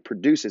body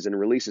produces and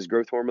releases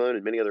growth hormone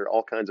and many other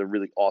all kinds of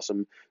really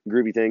awesome,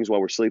 groovy things while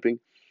we're sleeping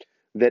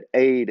that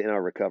aid in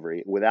our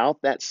recovery.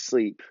 Without that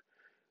sleep,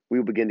 we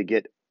will begin to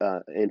get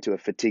into a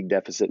fatigue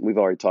deficit. And we've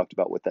already talked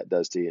about what that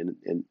does to you,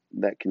 and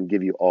that can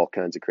give you all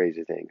kinds of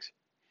crazy things.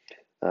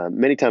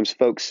 Many times,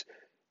 folks,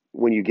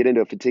 when you get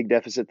into a fatigue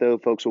deficit, though,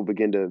 folks will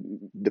begin to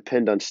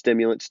depend on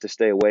stimulants to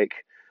stay awake.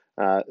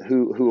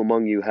 Who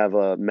among you have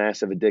a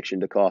massive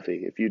addiction to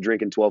coffee? If you're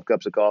drinking 12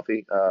 cups of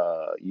coffee,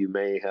 you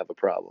may have a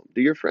problem.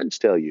 Do your friends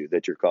tell you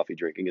that your coffee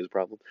drinking is a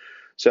problem?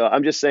 So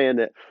I'm just saying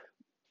that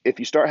if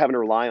you start having to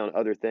rely on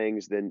other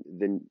things,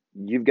 then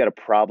you've got a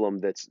problem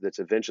that's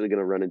eventually going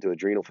to run into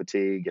adrenal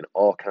fatigue and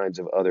all kinds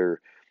of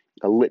other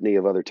a litany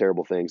of other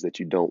terrible things that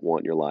you don't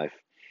want in your life.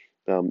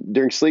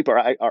 During sleep,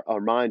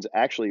 our minds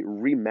actually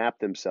remap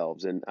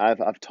themselves, and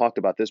I've talked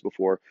about this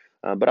before,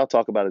 but I'll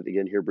talk about it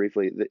again here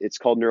briefly. It's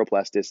called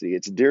neuroplasticity.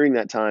 It's during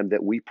that time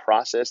that we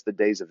process the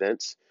day's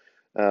events.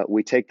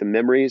 We take the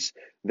memories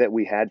that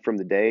we had from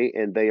the day,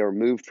 and they are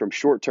moved from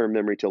short-term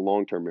memory to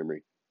long-term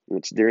memory.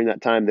 It's during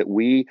that time that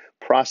we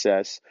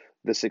process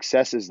the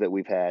successes that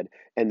we've had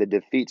and the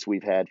defeats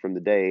we've had from the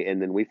day,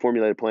 and then we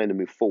formulate a plan to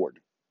move forward.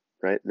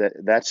 Right?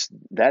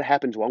 That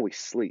happens while we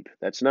sleep.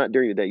 That's not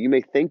during the day. You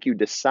may think you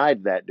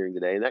decide that during the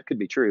day, and that could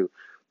be true.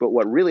 But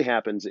what really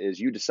happens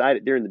is you decide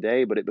it during the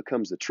day, but it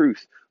becomes the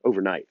truth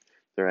overnight.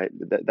 All right,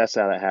 that's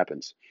how that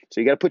happens. So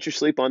you got to put your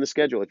sleep on the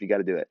schedule if you got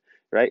to do it.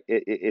 Right?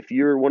 If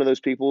you're one of those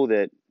people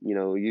that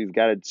you've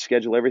got to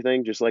schedule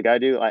everything just like I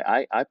do,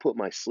 I put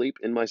my sleep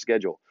in my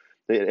schedule.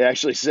 It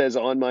actually says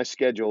on my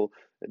schedule.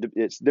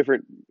 It's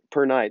different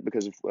per night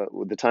because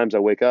of the times I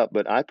wake up,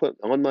 but I put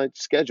on my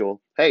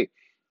schedule, hey,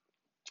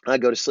 I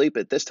go to sleep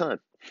at this time,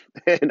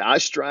 and I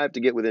strive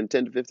to get within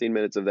 10 to 15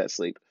 minutes of that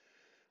sleep,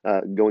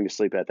 going to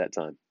sleep at that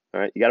time.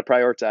 All right, you got to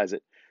prioritize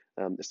it.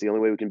 It's the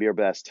only way we can be our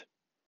best.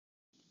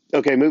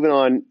 Okay, moving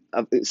on.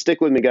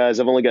 Stick with me, guys.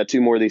 I've only got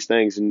two more of these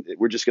things, and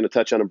we're just going to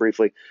touch on them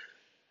briefly.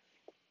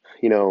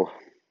 You know,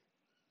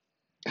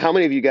 how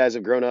many of you guys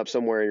have grown up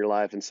somewhere in your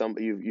life, and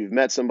you've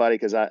met somebody,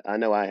 because I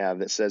know I have,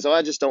 that says, "Oh,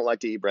 I just don't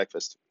like to eat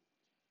breakfast."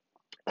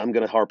 I'm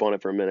going to harp on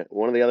it for a minute.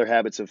 One of the other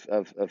habits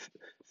of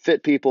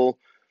fit people,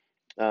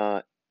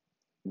 uh,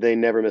 they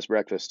never miss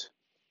breakfast.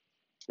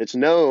 It's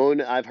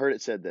known, I've heard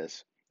it said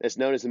this, it's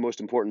known as the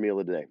most important meal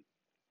of the day.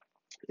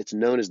 It's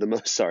known as the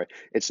most, sorry,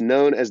 it's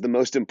known as the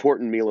most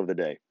important meal of the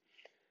day.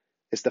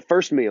 It's the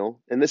first meal,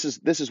 and this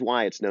is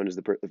why it's known as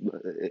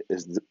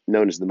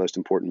known as the most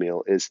important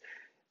meal. Is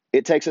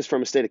it takes us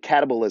from a state of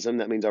catabolism,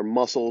 that means our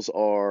muscles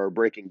are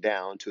breaking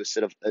down, to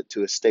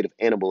a state of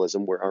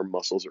anabolism, where our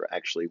muscles are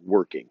actually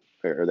working,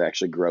 or they're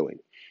actually growing.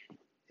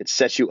 It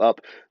sets you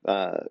up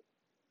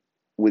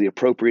with the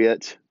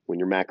appropriate, when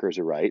your macros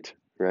are right,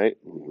 right?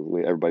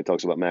 Everybody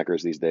talks about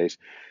macros these days.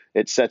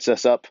 It sets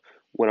us up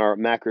when our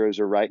macros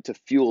are right to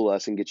fuel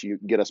us and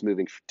get us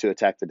moving to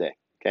attack the day.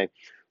 Okay.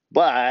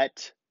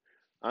 But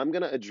I'm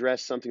going to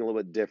address something a little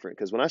bit different,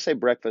 because when I say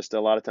breakfast, a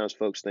lot of times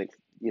folks think,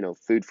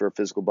 food for a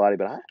physical body.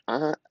 But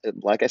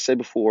like I said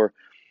before,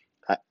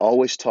 I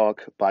always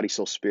talk body,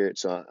 soul, spirit.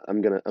 So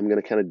I'm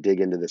gonna kind of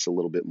dig into this a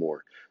little bit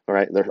more. All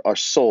right. Our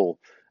soul.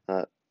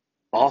 Uh,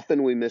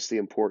 Often we miss the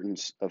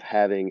importance of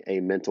having a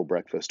mental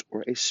breakfast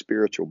or a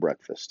spiritual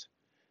breakfast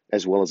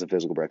as well as a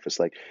physical breakfast.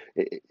 Like,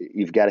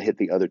 you've got to hit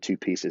the other two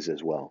pieces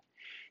as well.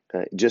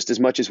 Just as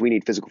much as we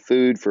need physical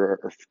food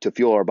to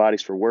fuel our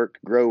bodies for work,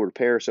 grow,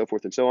 repair, so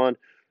forth and so on,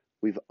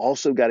 we've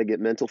also got to get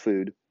mental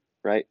food,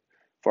 right?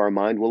 for our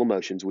mind, will,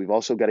 emotions. We've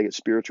also got to get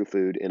spiritual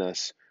food in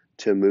us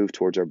to move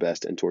towards our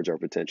best and towards our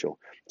potential.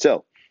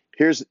 So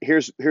here's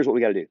what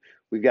we got to do.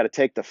 We've got to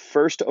take the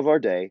first of our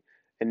day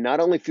and not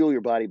only fuel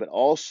your body, but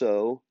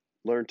also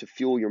learn to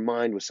fuel your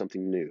mind with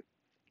something new.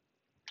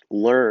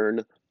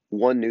 Learn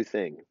one new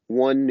thing,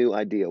 one new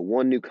idea,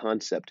 one new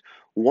concept,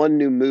 one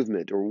new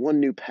movement, or one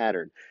new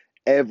pattern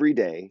every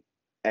day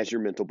as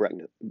your mental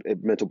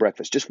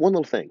breakfast. Just one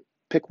little thing.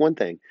 Pick one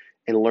thing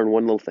and learn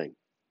one little thing.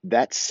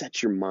 That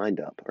sets your mind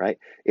up, right?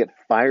 It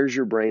fires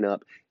your brain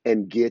up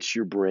and gets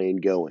your brain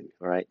going,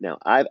 all right? Now,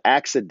 I've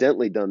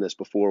accidentally done this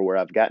before where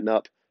I've gotten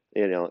up,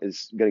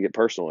 it's going to get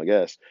personal, I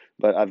guess,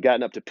 but I've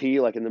gotten up to pee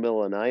like in the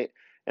middle of the night,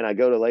 and I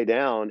go to lay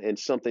down and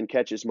something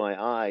catches my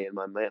eye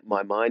and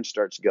my mind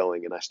starts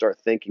going and I start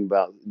thinking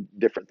about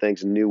different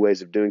things and new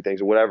ways of doing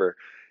things or whatever.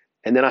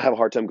 And then I have a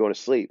hard time going to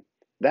sleep.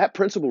 That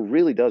principle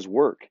really does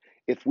work.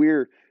 If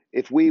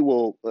we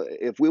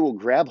will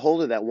grab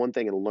hold of that one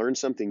thing and learn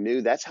something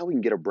new, that's how we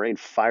can get our brain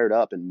fired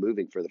up and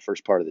moving for the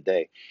first part of the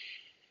day.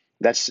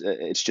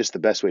 It's just the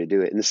best way to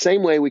do it. In the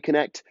same way we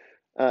connect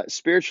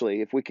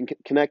spiritually, if we can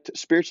connect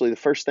spiritually the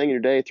first thing in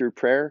your day through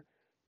prayer,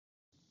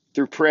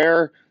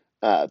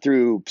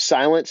 through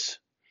silence,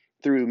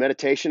 through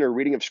meditation or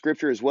reading of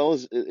scripture, as well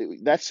as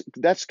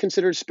that's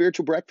considered a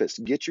spiritual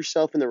breakfast. Get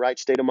yourself in the right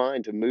state of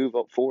mind to move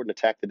up forward and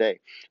attack the day.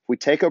 If we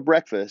take our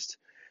breakfast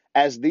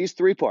as these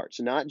three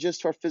parts, not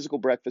just our physical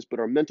breakfast, but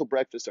our mental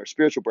breakfast, our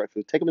spiritual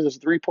breakfast, take them as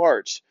three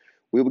parts,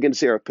 we'll begin to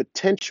see our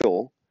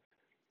potential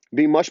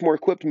be much more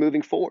equipped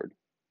moving forward.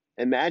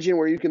 Imagine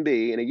where you can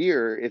be in a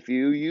year if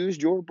you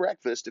used your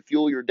breakfast to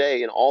fuel your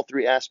day in all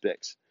three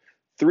aspects.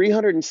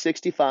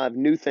 365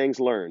 new things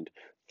learned,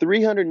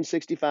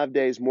 365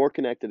 days more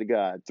connected to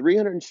God,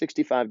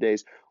 365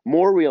 days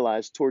more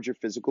realized towards your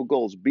physical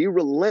goals. Be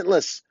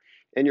relentless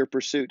in your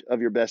pursuit of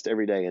your best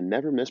every day and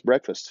never miss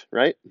breakfast,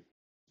 right?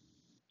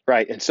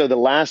 Right. And so the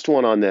last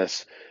one on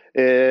this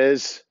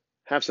is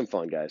have some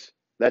fun, guys.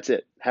 That's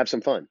it. Have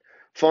some fun.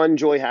 Fun,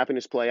 joy,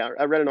 happiness, play.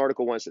 I read an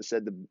article once that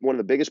said one of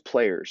the biggest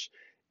players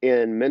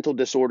in mental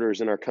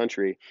disorders in our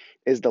country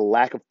is the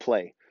lack of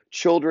play.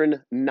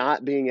 Children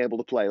not being able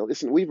to play.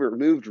 Listen, we've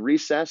removed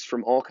recess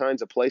from all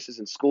kinds of places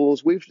in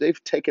schools.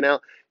 They've taken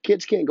out,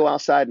 kids can't go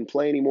outside and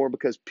play anymore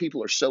because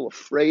people are so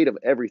afraid of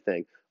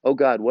everything. Oh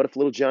God, what if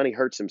little Johnny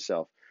hurts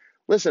himself?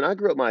 Listen, I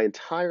grew up my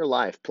entire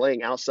life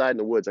playing outside in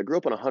the woods. I grew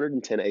up on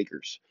 110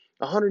 acres.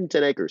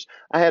 110 acres.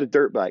 I had a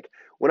dirt bike.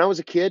 When I was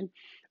a kid,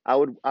 I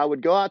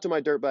would go out to my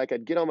dirt bike.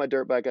 I'd get on my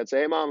dirt bike. I'd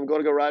say, "Hey, Mom, I'm going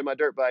to go ride my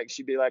dirt bike."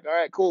 She'd be like, "All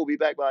right, cool. We'll be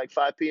back by like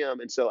 5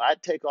 p.m." And so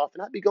I'd take off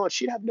and I'd be going.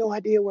 She'd have no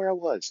idea where I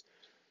was.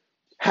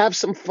 Have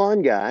some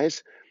fun,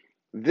 guys.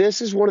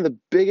 This is one of the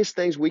biggest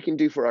things we can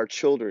do for our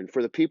children,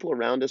 for the people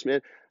around us,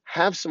 man.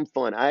 Have some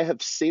fun. I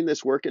have seen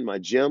this work in my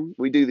gym.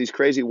 We do these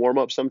crazy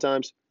warm-ups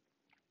sometimes.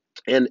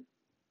 And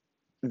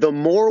the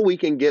more we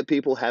can get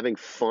people having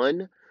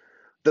fun,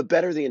 the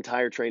better the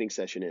entire training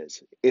session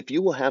is. If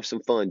you will have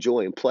some fun,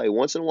 joy, and play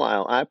once in a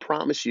while, I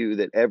promise you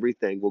that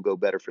everything will go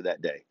better for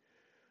that day.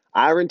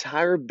 Our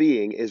entire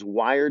being is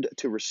wired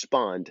to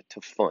respond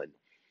to fun.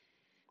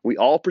 We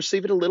all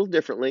perceive it a little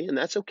differently, and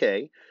that's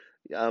okay.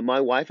 My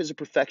wife is a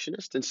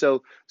perfectionist, and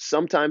so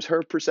sometimes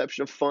her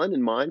perception of fun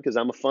and mine, because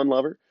I'm a fun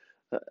lover,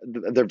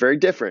 they're very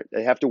different.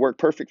 They have to work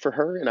perfect for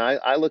her, and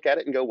I look at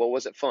it and go, well,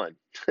 was it fun?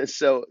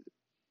 So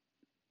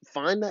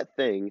find that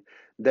thing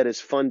that is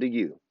fun to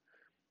you.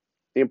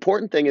 The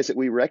important thing is that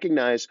we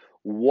recognize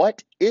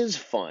what is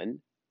fun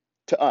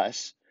to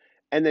us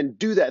and then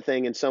do that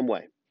thing in some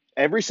way.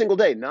 Every single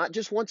day, not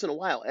just once in a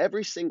while,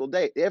 every single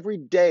day. Every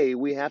day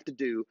we have to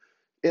do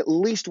at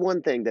least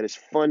one thing that is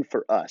fun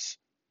for us.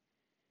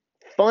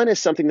 Fun is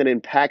something that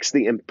impacts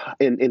the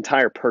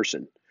entire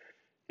person.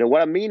 Now,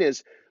 what I mean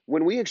is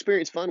when we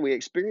experience fun, we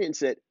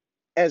experience it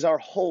as our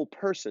whole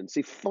person.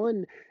 See,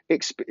 fun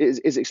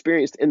is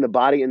experienced in the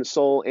body, in the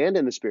soul, and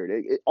in the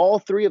spirit. All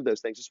three of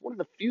those things. It's one of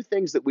the few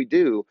things that we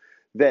do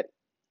that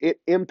it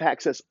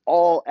impacts us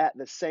all at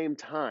the same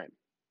time.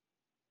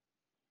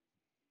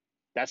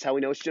 That's how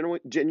we know it's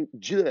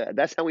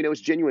that's how we know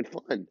it's genuine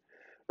fun,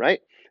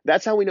 right?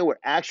 That's how we know we're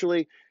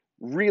actually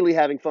really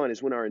having fun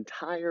is when our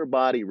entire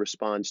body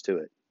responds to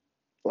it.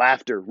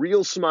 Laughter,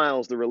 real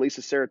smiles, the release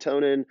of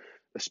serotonin,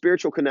 a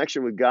spiritual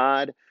connection with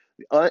God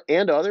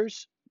and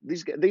others.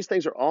 These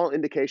things are all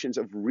indications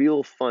of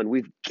real fun.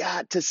 We've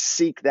got to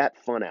seek that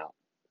fun out.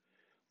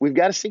 We've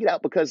got to seek it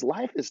out because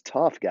life is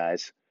tough,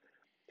 guys.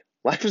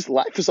 Life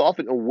is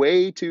often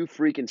way too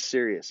freaking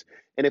serious.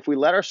 And if we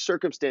let our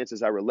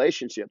circumstances, our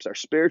relationships, our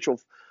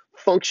spiritual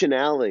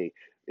functionality,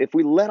 if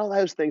we let all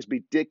those things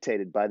be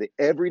dictated by the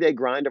everyday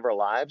grind of our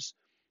lives,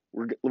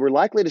 we're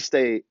likely to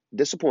stay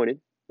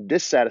disappointed,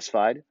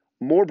 dissatisfied,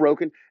 more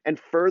broken, and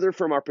further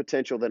from our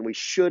potential than we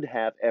should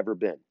have ever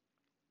been.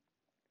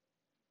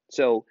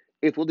 So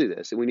if we'll do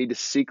this, and we need to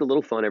seek a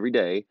little fun every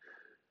day,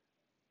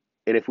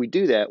 and if we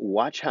do that,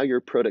 watch how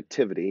your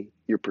productivity,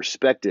 your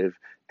perspective,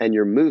 and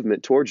your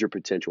movement towards your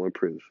potential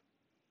improve.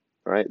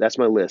 All right, that's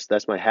my list.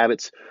 That's my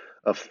habits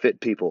of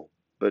fit people.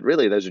 But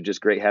really, those are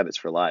just great habits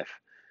for life.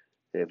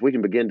 And if we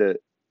can begin to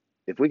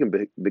If we can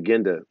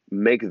begin to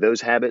make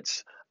those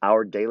habits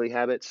our daily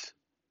habits,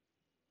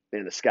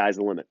 then the sky's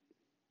the limit.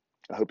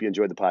 I hope you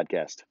enjoyed the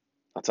podcast.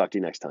 I'll talk to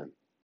you next time.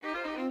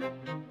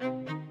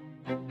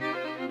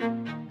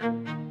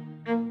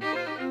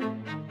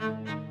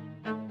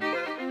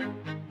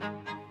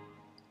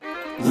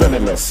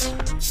 Limitless,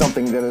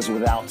 something that is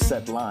without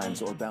set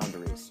lines or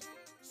boundaries.